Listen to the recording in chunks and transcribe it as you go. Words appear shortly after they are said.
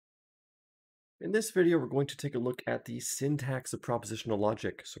In this video, we're going to take a look at the syntax of propositional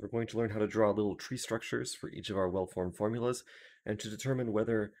logic. So we're going to learn how to draw little tree structures for each of our well-formed formulas and to determine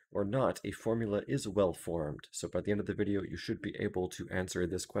whether or not a formula is well-formed. So by the end of the video, you should be able to answer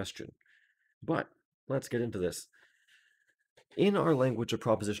this question. But let's get into this. In our language of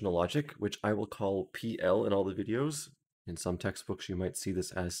propositional logic, which I will call PL in all the videos, in some textbooks you might see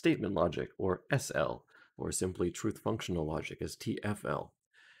this as statement logic or SL, or simply truth functional logic as TFL.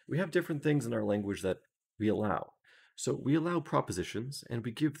 We have different things in our language that we allow. So we allow propositions and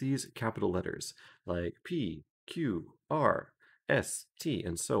we give these capital letters like P, Q, R, S, T,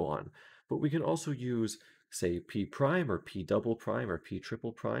 and so on. But we can also use, say, P prime or P double prime or P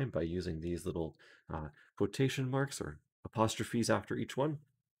triple prime by using these little quotation marks or apostrophes after each one.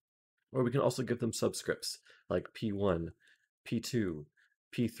 Or we can also give them subscripts like P1, P2,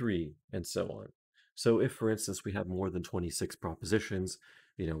 P3, and so on. So if, for instance, we have more than 26 propositions,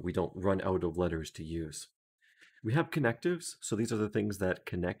 we don't run out of letters to use. We have connectives, so these are the things that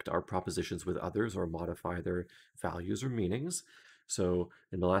connect our propositions with others or modify their values or meanings. So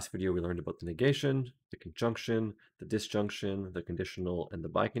in the last video, we learned about the negation, the conjunction, the disjunction, the conditional, and the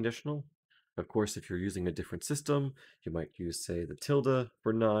biconditional. Of course, if you're using a different system, you might use, say, the tilde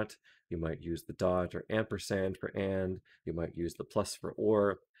for not, you might use the dot or ampersand for and, you might use the plus for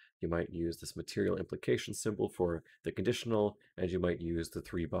or, you might use this material implication symbol for the conditional, and you might use the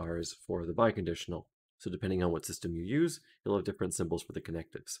 3 bars for the biconditional. So depending on what system you use, you'll have different symbols for the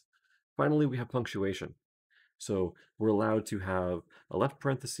connectives. Finally, we have punctuation. So we're allowed to have a left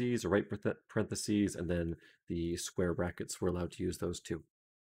parentheses, a right parentheses, and then the square brackets. We're allowed to use those too.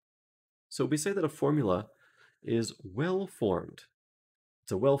 So we say that a formula is well-formed.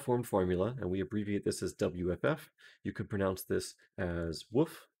 It's a well-formed formula, and we abbreviate this as WFF. You could pronounce this as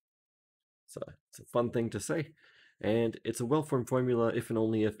woof. It's a fun thing to say. And it's a well-formed formula if and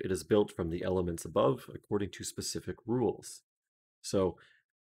only if it is built from the elements above according to specific rules. So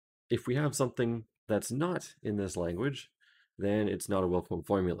if we have something that's not in this language, then it's not a well-formed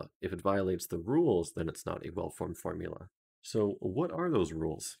formula. If it violates the rules, then it's not a well-formed formula. So what are those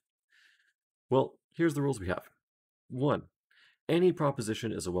rules? Well, here's the rules we have. 1, any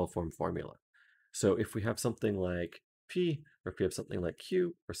proposition is a well-formed formula. So if we have something like P, or if we have something like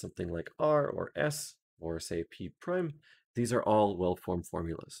Q, or something like R or S, or say P prime, these are all well-formed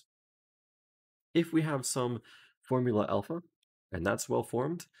formulas. If we have some formula alpha, and that's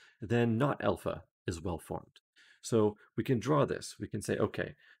well-formed, then not alpha is well-formed. So we can draw this. We can say,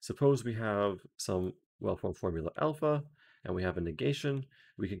 okay, suppose we have some well-formed formula alpha, and we have a negation.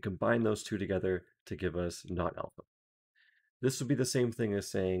 We can combine those two together to give us not alpha. This would be the same thing as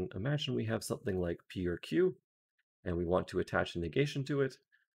saying, imagine we have something like P or Q, and we want to attach a negation to it.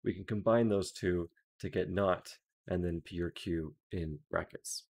 We can combine those two to get not, and then P or Q in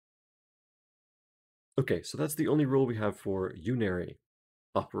brackets. Okay, so that's the only rule we have for unary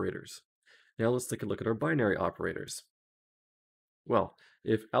operators. Now let's take a look at our binary operators. Well,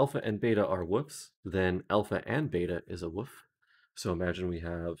 if alpha and beta are woofs, then alpha and beta is a woof. So imagine we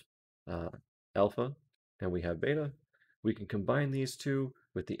have alpha and we have beta. We can combine these two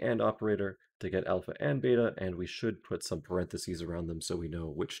with the AND operator to get alpha and beta, and we should put some parentheses around them so we know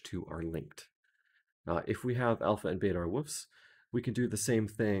which two are linked. If we have alpha and beta are woofs, we can do the same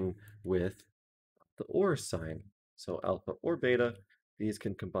thing with the OR sign. So alpha or beta, these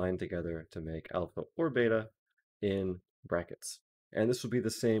can combine together to make alpha or beta in brackets. And this will be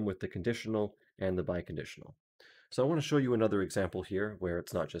the same with the conditional and the biconditional. So I want to show you another example here where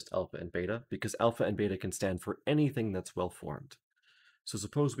it's not just alpha and beta, because alpha and beta can stand for anything that's well-formed. So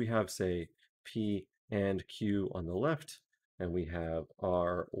suppose we have, say, P and Q on the left, and we have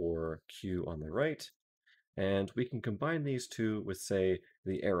R or Q on the right, and we can combine these two with, say,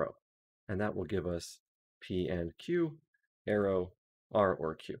 the arrow, and that will give us P and Q, arrow, R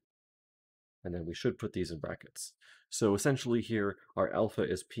or Q. And then we should put these in brackets. So essentially here, our alpha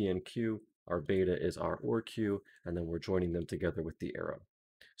is P and Q, our beta is R or Q, and then we're joining them together with the arrow.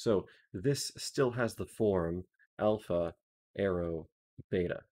 So this still has the form alpha, arrow,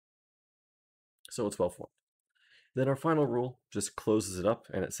 beta. So it's well formed. Then our final rule just closes it up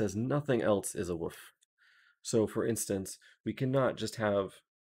and it says nothing else is a woof. So for instance, we cannot just have,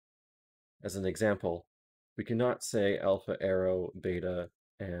 as an example, we cannot say alpha, arrow, beta,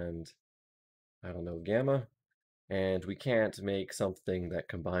 and I don't know, gamma, and we can't make something that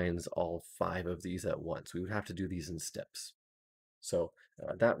combines all 5 of these at once. We would have to do these in steps. So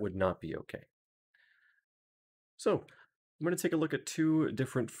that would not be okay. So I'm going to take a look at 2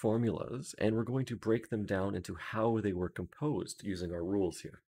 different formulas, and we're going to break them down into how they were composed using our rules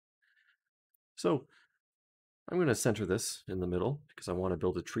here. So I'm going to center this in the middle because I want to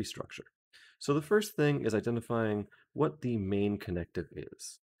build a tree structure. So the first thing is identifying what the main connective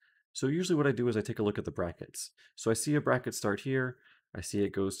is. So usually what I do is I take a look at the brackets. So I see a bracket start here, I see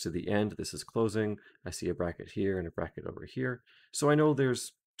it goes to the end, this is closing, I see a bracket here and a bracket over here. So I know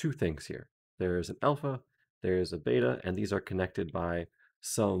there's two things here. There's an alpha, there's a beta, and these are connected by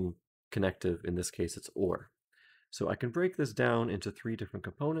some connective, in this case it's OR. So I can break this down into three different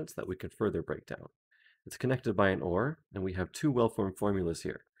components that we can further break down. It's connected by an OR, and we have two well-formed formulas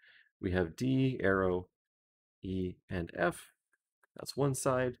here. We have D, arrow, E, and F. That's one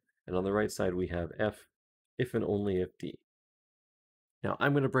side. And on the right side, we have F, if and only if D. Now,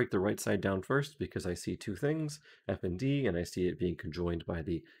 I'm going to break the right side down first because I see two things, F and D, and I see it being conjoined by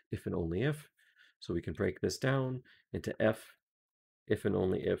the if and only if. So we can break this down into F, if and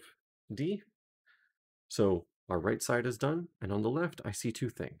only if D. So our right side is done, and on the left, I see two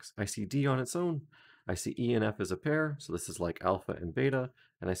things. I see D on its own, I see E and F as a pair, so this is like alpha and beta,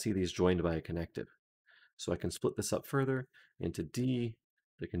 and I see these joined by a connective. So I can split this up further into D,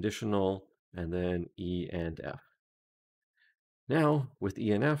 the conditional, and then E and F. Now, with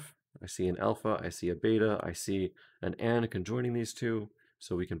E and F, I see an alpha, I see a beta, I see an and conjoining these two,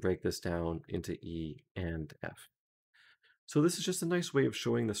 so we can break this down into E and F. So this is just a nice way of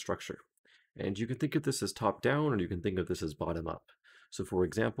showing the structure. And you can think of this as top down, or you can think of this as bottom up. So for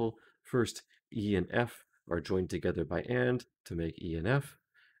example, first E and F are joined together by and to make E and F.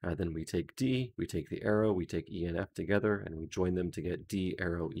 Then we take D, we take the arrow, we take E and F together, and we join them to get D,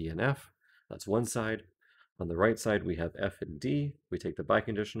 arrow, E, and F. That's one side. On the right side, we have F and D. We take the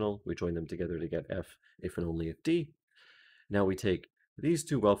biconditional, we join them together to get F if and only if D. Now we take these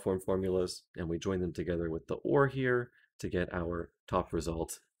two well-formed formulas and we join them together with the OR here to get our top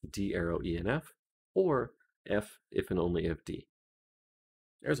result, D, arrow, E, and F, or F if and only if D.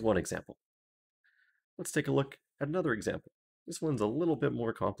 There's one example. Let's take a look at another example. This one's a little bit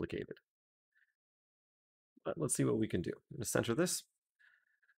more complicated. But let's see what we can do. I'm going to center this.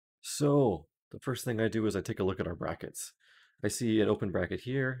 So the first thing I do is I take a look at our brackets. I see an open bracket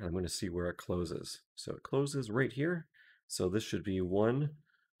here, and I'm going to see where it closes. So it closes right here. So this should be one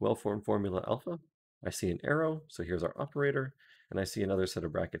well-formed formula alpha. I see an arrow, so here's our operator, and I see another set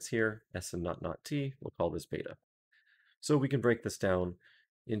of brackets here, S and not T, we'll call this beta. So we can break this down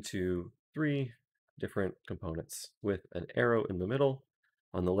into three different components with an arrow in the middle.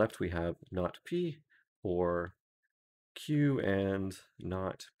 On the left we have not P or Q and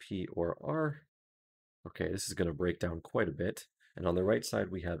not P or R. Okay, this is going to break down quite a bit. And on the right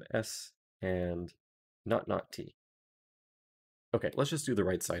side we have S and not T. Okay, let's just do the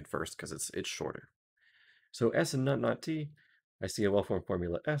right side first because it's shorter. So S and not T, I see a well-formed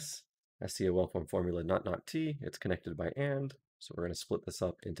formula S. I see a well-formed formula not T. It's connected by and. So we're going to split this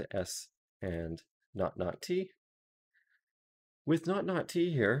up into S and not T. With not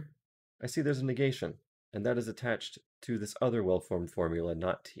T here, I see there's a negation, and that is attached to this other well-formed formula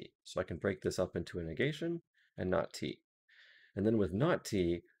not T. So I can break this up into a negation and not T. And then with not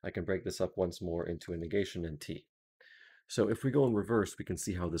T, I can break this up once more into a negation and T. So if we go in reverse, we can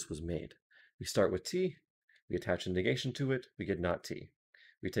see how this was made. We start with T, we attach a negation to it, we get not T.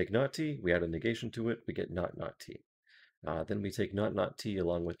 We take not T, we add a negation to it, we get not T. Then we take not T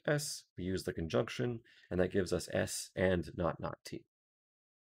along with S, we use the conjunction, and that gives us S and not T.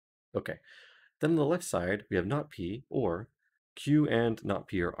 Okay, then on the left side, we have not P or Q and not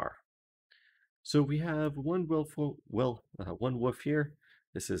P or R. So we have one one woof here.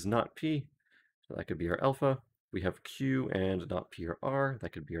 This is not P, so that could be our alpha. We have Q and not P or R,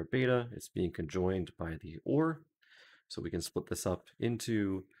 that could be our beta. It's being conjoined by the OR. So we can split this up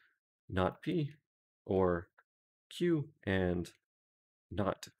into not P or Q and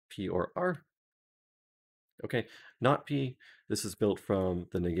not P or R. Okay, not P, this is built from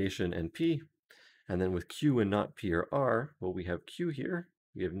the negation and P. And then with Q and not P or R, well, we have Q here.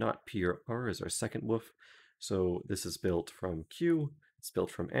 We have not P or R as our second woof. So this is built from Q, it's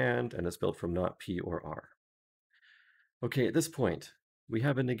built from and it's built from not P or R. Okay, at this point, we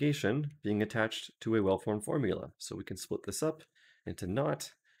have a negation being attached to a well-formed formula. So we can split this up into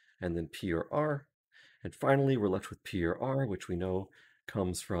not, and then P or R. And finally, we're left with P or R, which we know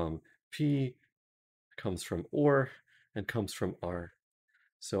comes from P, comes from OR, and comes from R.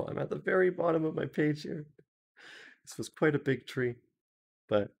 So I'm at the very bottom of my page here. This was quite a big tree,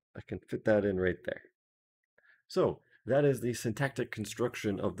 but I can fit that in right there. So that is the syntactic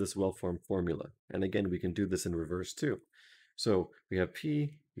construction of this well-formed formula. And again, we can do this in reverse too. So we have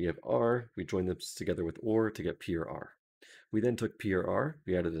P, we have R, we join them together with OR to get P or R. We then took P or R,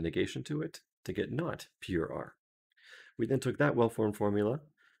 we added a negation to it to get not P or R. We then took that well-formed formula,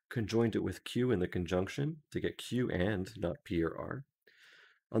 conjoined it with Q in the conjunction to get Q and not P or R.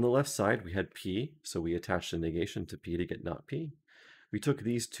 On the left side, we had P, so we attached a negation to P to get not P. We took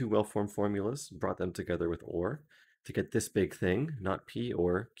these two well-formed formulas, brought them together with OR to get this big thing, not P,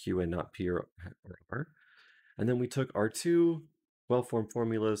 or Q and not P or R. And then we took our two well-formed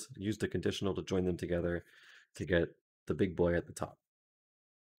formulas, used a conditional to join them together to get the big boy at the top.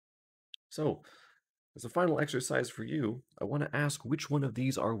 So, as a final exercise for you, I want to ask which one of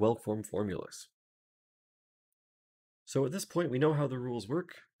these are well-formed formulas. So at this point, we know how the rules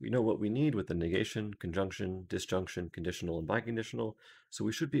work. We know what we need with the negation, conjunction, disjunction, conditional, and biconditional, so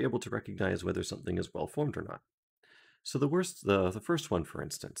we should be able to recognize whether something is well-formed or not. So the first one, for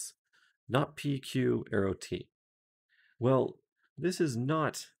instance, not PQ arrow T. Well, this is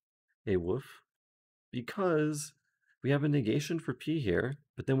not a woof because we have a negation for P here,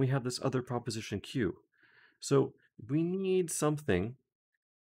 but then we have this other proposition Q. So we need something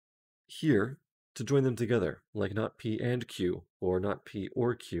here to join them together, like not P and Q, or not P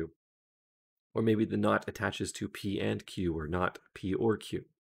or Q. Or maybe the not attaches to P and Q, or not P or Q.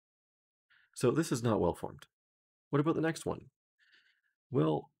 So this is not well formed. What about the next one?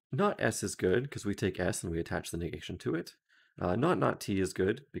 Well, not S is good, because we take S and we attach the negation to it. Not T is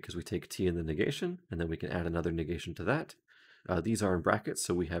good, because we take T in the negation, and then we can add another negation to that. These are in brackets,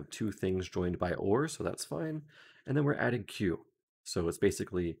 so we have two things joined by OR, so that's fine. And then we're adding Q. So it's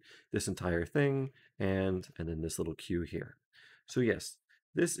basically this entire thing, and then this little Q here. So yes,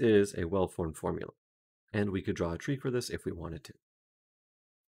 this is a well-formed formula. And we could draw a tree for this if we wanted to.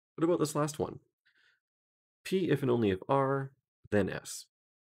 What about this last one? P if and only if R, then S.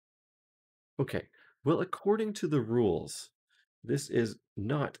 Okay, well, according to the rules, this is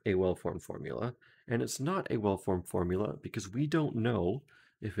not a well-formed formula, and it's not a well-formed formula because we don't know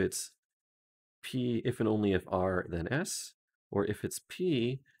if it's P if and only if R, then S, or if it's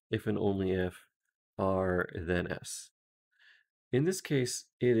P if and only if R, then S. In this case,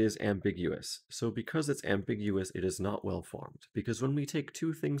 it is ambiguous. So because it's ambiguous, it is not well-formed. Because when we take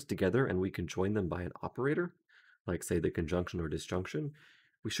two things together and we can join them by an operator, like say the conjunction or disjunction,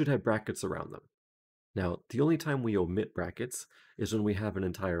 we should have brackets around them. Now, the only time we omit brackets is when we have an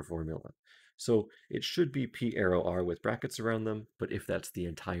entire formula. So it should be P arrow R with brackets around them, but if that's the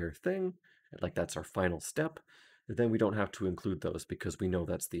entire thing, like that's our final step, then we don't have to include those because we know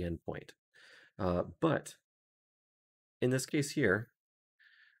that's the endpoint. But in this case here,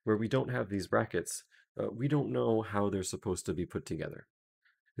 where we don't have these brackets, we don't know how they're supposed to be put together.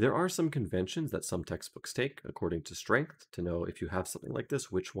 There are some conventions that some textbooks take according to strength to know if you have something like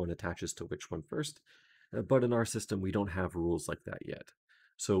this, which one attaches to which one first. But in our system, we don't have rules like that yet.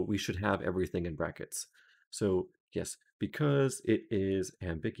 So we should have everything in brackets. So yes, because it is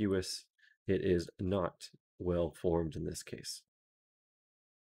ambiguous, it is not well formed in this case.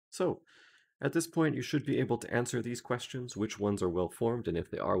 So at this point, you should be able to answer these questions, which ones are well formed, and if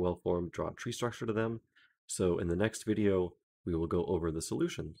they are well formed, draw a tree structure to them. So in the next video, we will go over the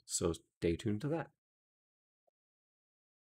solution. So stay tuned to that.